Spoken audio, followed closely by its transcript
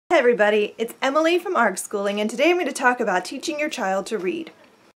everybody, it's Emily from ARG Schooling, and today I'm going to talk about teaching your child to read.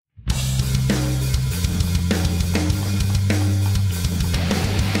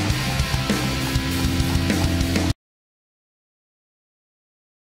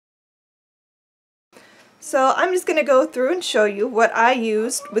 So I'm just going to go through and show you what I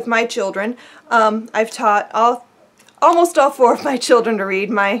used with my children. I've taught almost all four of my children to read.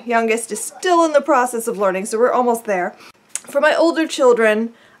 My youngest is still in the process of learning, so we're almost there. For my older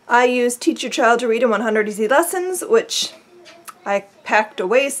children, I used Teach Your Child to Read in 100 Easy Lessons, which I packed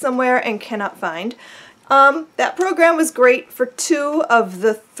away somewhere and cannot find. That program was great for 2 of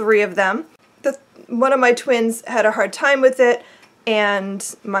the 3 of them. One of my twins had a hard time with it,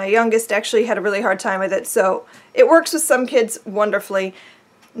 and my youngest actually had a really hard time with it, so it works with some kids wonderfully,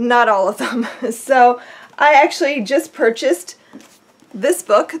 not all of them. So I actually just purchased this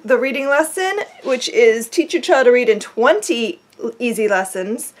book, The Reading Lesson, which is Teach Your Child to Read in 20 Easy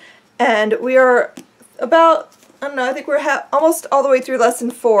Lessons, and we are about, I don't know, I think we're almost all the way through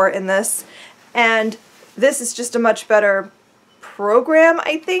lesson 4 in this, and this is just a much better program,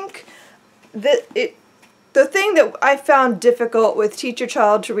 I think. The thing that I found difficult with Teach Your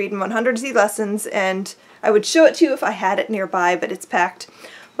Child to Read in 100 Easy Lessons, and I would show it to you if I had it nearby, but it's packed,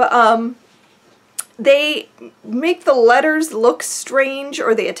 but they make the letters look strange,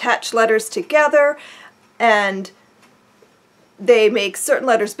 or they attach letters together, and they make certain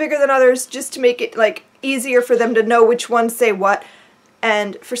letters bigger than others just to make it like easier for them to know which ones say what.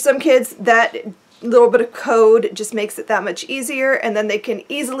 And for some kids, that little bit of code just makes it that much easier, and then they can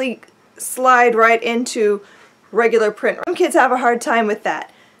easily slide right into regular print. Some kids have a hard time with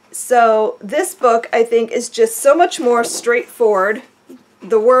that. So this book, I think, is just so much more straightforward.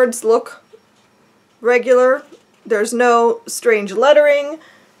 The words look regular, there's no strange lettering,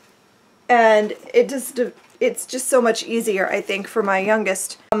 and it's just so much easier, I think, for my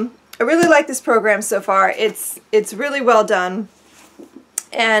youngest. I really like this program so far. It's really well done,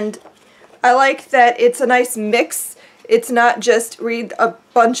 and I like that it's a nice mix. It's not just read a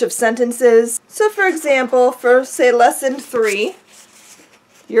bunch of sentences. So for example, for say lesson 3,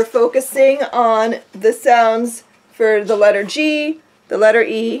 you're focusing on the sounds for the letter G, the letter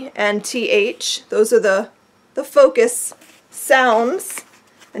E, and TH. Those are the focus sounds,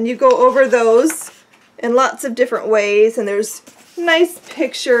 and you go over those in lots of different ways, and there's nice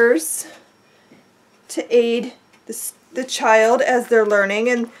pictures to aid the child as they're learning,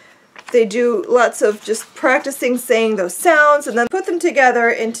 and they do lots of just practicing saying those sounds and then put them together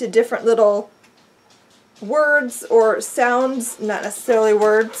into different little words or sounds, not necessarily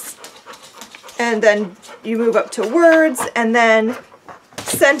words, and then you move up to words and then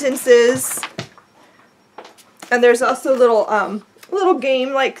sentences, and there's also little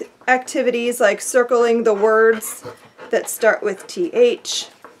game-like activities like circling the words that start with TH.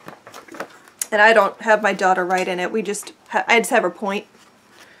 And I don't have my daughter write in it. I just have her point.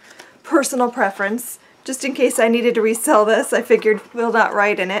 Personal preference. Just in case I needed to resell this, I figured we'll not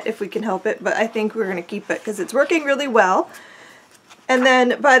write in it if we can help it, but I think we're going to keep it because it's working really well. And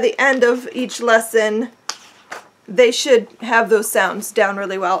then by the end of each lesson, they should have those sounds down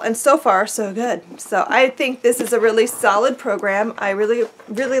really well, and so far so good. So I think this is a really solid program. I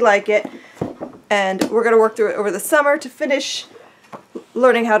really like it, and we're going to work through it over the summer to finish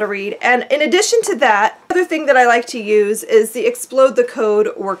learning how to read. And in addition to that, another thing that I like to use is the Explode the Code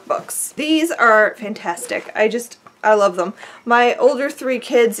workbooks. These are fantastic. I love them. My older 3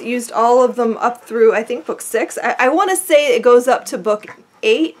 kids used all of them up through, I think, book 6. I want to say it goes up to book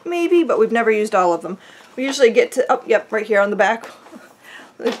 8 maybe, but we've never used all of them. We usually get to, oh, yep, right here on the back.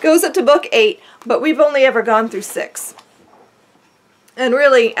 It goes up to book 8, but we've only ever gone through 6. And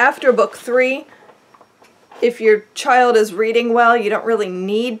really, after book 3, if your child is reading well, you don't really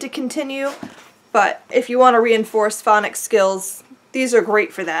need to continue. But if you want to reinforce phonics skills, these are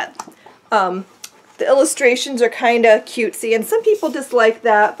great for that. The illustrations are kind of cutesy, and some people dislike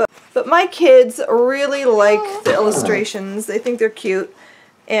that, but my kids really like the illustrations. They think they're cute,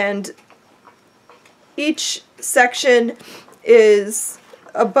 and each section is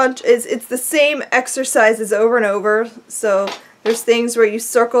it's the same exercises over and over. So there's things where you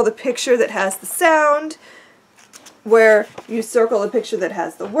circle the picture that has the sound, where you circle the picture that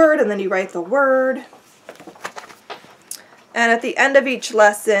has the word, and then you write the word. And at the end of each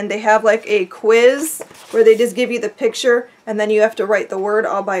lesson, they have like a quiz where they just give you the picture, and then you have to write the word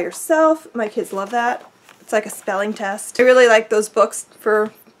all by yourself. My kids love that. It's like a spelling test. I really like those books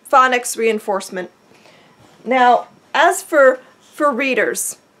for phonics reinforcement. Now, as for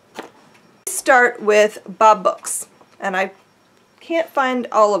readers, start with Bob Books, and I can't find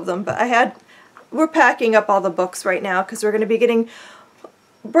all of them, but we're packing up all the books right now because we're going to be getting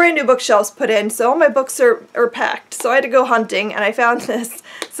brand new bookshelves put in, so all my books are packed. So I had to go hunting and I found this.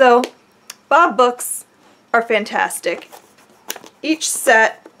 So Bob books are fantastic. Each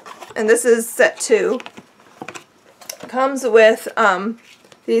set, and this is set 2, comes with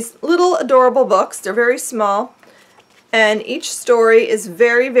these little adorable books. They're very small, and each story is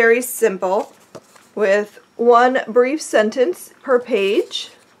very, very simple with one brief sentence per page.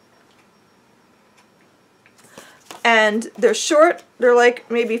 And they're short, they're like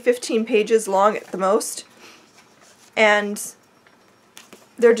maybe 15 pages long at the most. And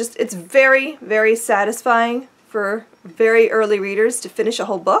they're just, it's very, very satisfying for very early readers to finish a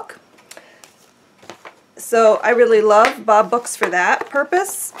whole book. So I really love Bob books for that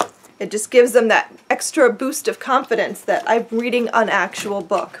purpose. It just gives them that extra boost of confidence that I'm reading an actual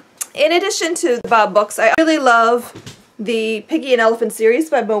book. In addition to the Bob books, I really love the Piggy and Elephant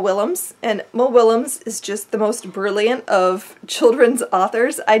series by Mo Willems, and Mo Willems is just the most brilliant of children's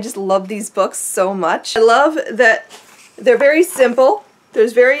authors. I just love these books so much. I love that they're very simple.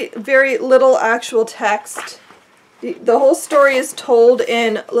 There's very, very little actual text. The whole story is told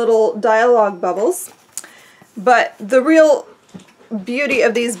in little dialogue bubbles, but the real beauty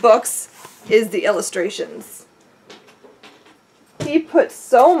of these books is the illustrations. He put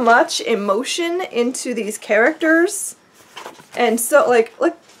so much emotion into these characters. And so, like,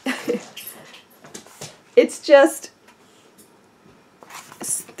 look, it's just,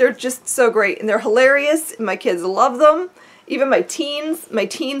 they're just so great, and they're hilarious, and my kids love them. Even my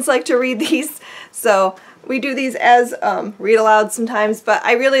teens like to read these, so we do these as read aloud sometimes, but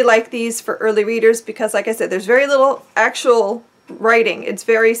I really like these for early readers because, like I said, there's very little actual writing. It's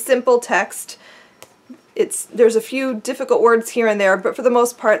very simple text. There's a few difficult words here and there, but for the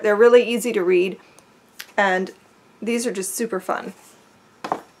most part, they're really easy to read, and these are just super fun.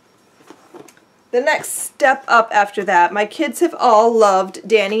 The next step up after that, my kids have all loved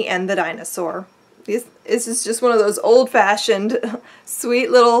Danny and the Dinosaur. This is just one of those old-fashioned,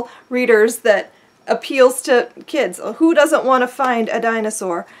 sweet little readers that appeals to kids. Who doesn't want to find a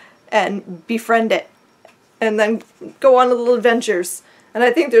dinosaur and befriend it and then go on little adventures? And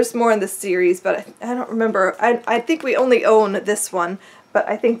I think there's more in this series, but I don't remember. I think we only own this one, but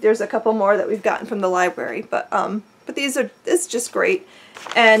I think there's a couple more that we've gotten from the library. But it's just great,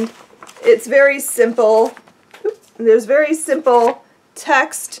 and it's very simple. There's very simple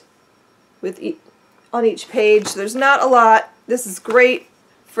text with on each page. There's not a lot. This is great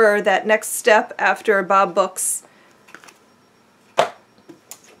for that next step after Bob books.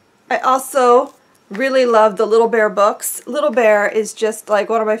 I also really love the Little Bear books. Little Bear is just like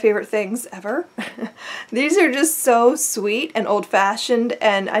one of my favorite things ever. These are just so sweet and old-fashioned,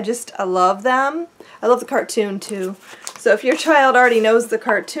 and I love them. I love the cartoon too. So if your child already knows the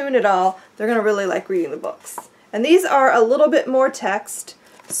cartoon at all, they're going to really like reading the books. And these are a little bit more text,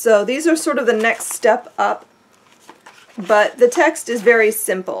 so these are sort of the next step up, but the text is very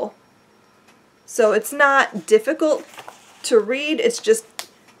simple. So it's not difficult to read, it's just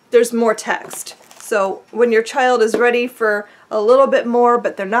there's more text. So when your child is ready for a little bit more,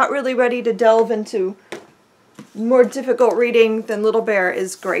 but they're not really ready to delve into more difficult reading, then Little Bear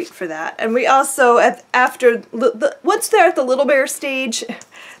is great for that. And we also, once they're at the Little Bear stage,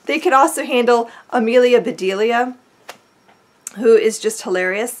 they can also handle Amelia Bedelia, who is just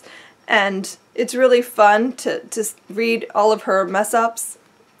hilarious. And it's really fun to read all of her mess-ups.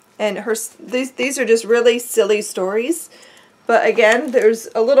 And these are just really silly stories. But again, there's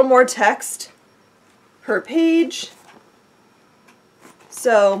a little more text per page.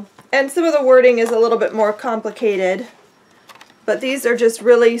 So, and some of the wording is a little bit more complicated, but these are just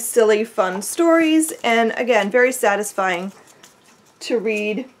really silly, fun stories, and again, very satisfying to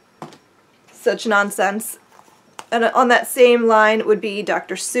read such nonsense. And on that same line would be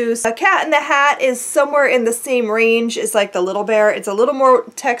Dr. Seuss. A Cat in the Hat is somewhere in the same range as like the Little Bear. It's a little more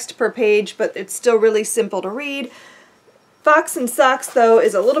text per page, but it's still really simple to read. Fox and Socks, though,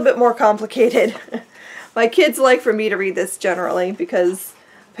 is a little bit more complicated. My kids like for me to read this generally because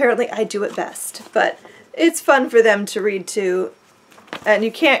apparently I do it best, but it's fun for them to read too, and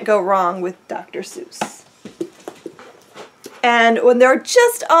you can't go wrong with Dr. Seuss. And when they're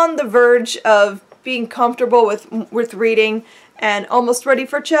just on the verge of being comfortable with reading and almost ready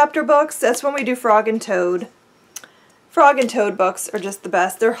for chapter books, that's when we do Frog and Toad. Frog and Toad books are just the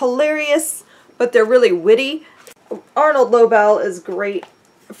best. They're hilarious, but they're really witty. Arnold Lobel is great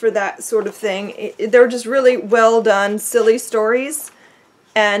for that sort of thing. They're just really well done, silly stories.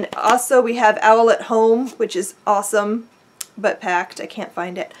 And also we have Owl at Home, which is awesome, but packed. I can't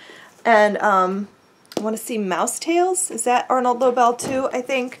find it. And I want to see Mouse Tales. Is that Arnold Lobel too, I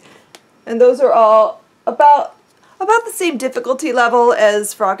think? And those are all about about the same difficulty level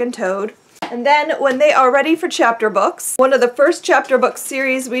as Frog and Toad. And then when they are ready for chapter books, one of the first chapter book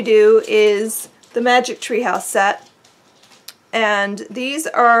series we do is the Magic Treehouse set. And these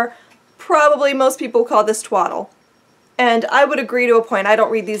are probably, most people call this twaddle. And I would agree to a point. I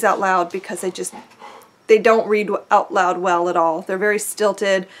don't read these out loud because they don't read out loud well at all. They're very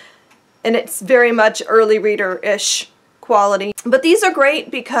stilted, and it's very much early reader-ish quality. But these are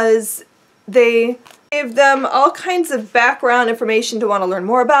great because they give them all kinds of background information to want to learn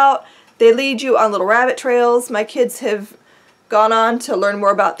more about. They lead you on little rabbit trails. My kids have gone on to learn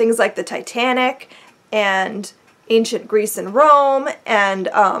more about things like the Titanic and ancient Greece and Rome and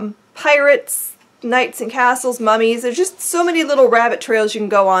pirates, knights and castles, mummies. There's just so many little rabbit trails you can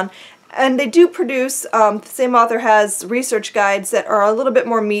go on. And they do produce, the same author has research guides that are a little bit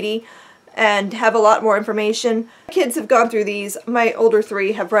more meaty and have a lot more information. Kids have gone through these. My older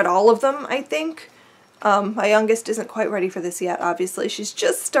three have read all of them, I think. My youngest isn't quite ready for this yet, obviously. She's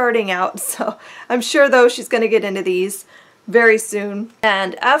just starting out, so I'm sure, though, she's going to get into these very soon.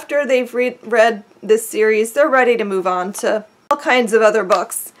 And after they've read this series, they're ready to move on to all kinds of other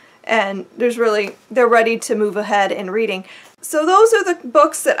books. And they're ready to move ahead in reading. So those are the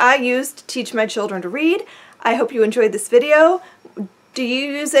books that I use to teach my children to read. I hope you enjoyed this video. Do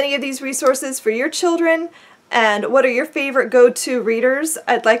you use any of these resources for your children? And what are your favorite go-to readers?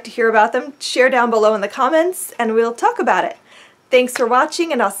 I'd like to hear about them. Share down below in the comments and we'll talk about it. Thanks for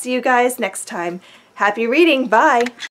watching, and I'll see you guys next time. Happy reading. Bye.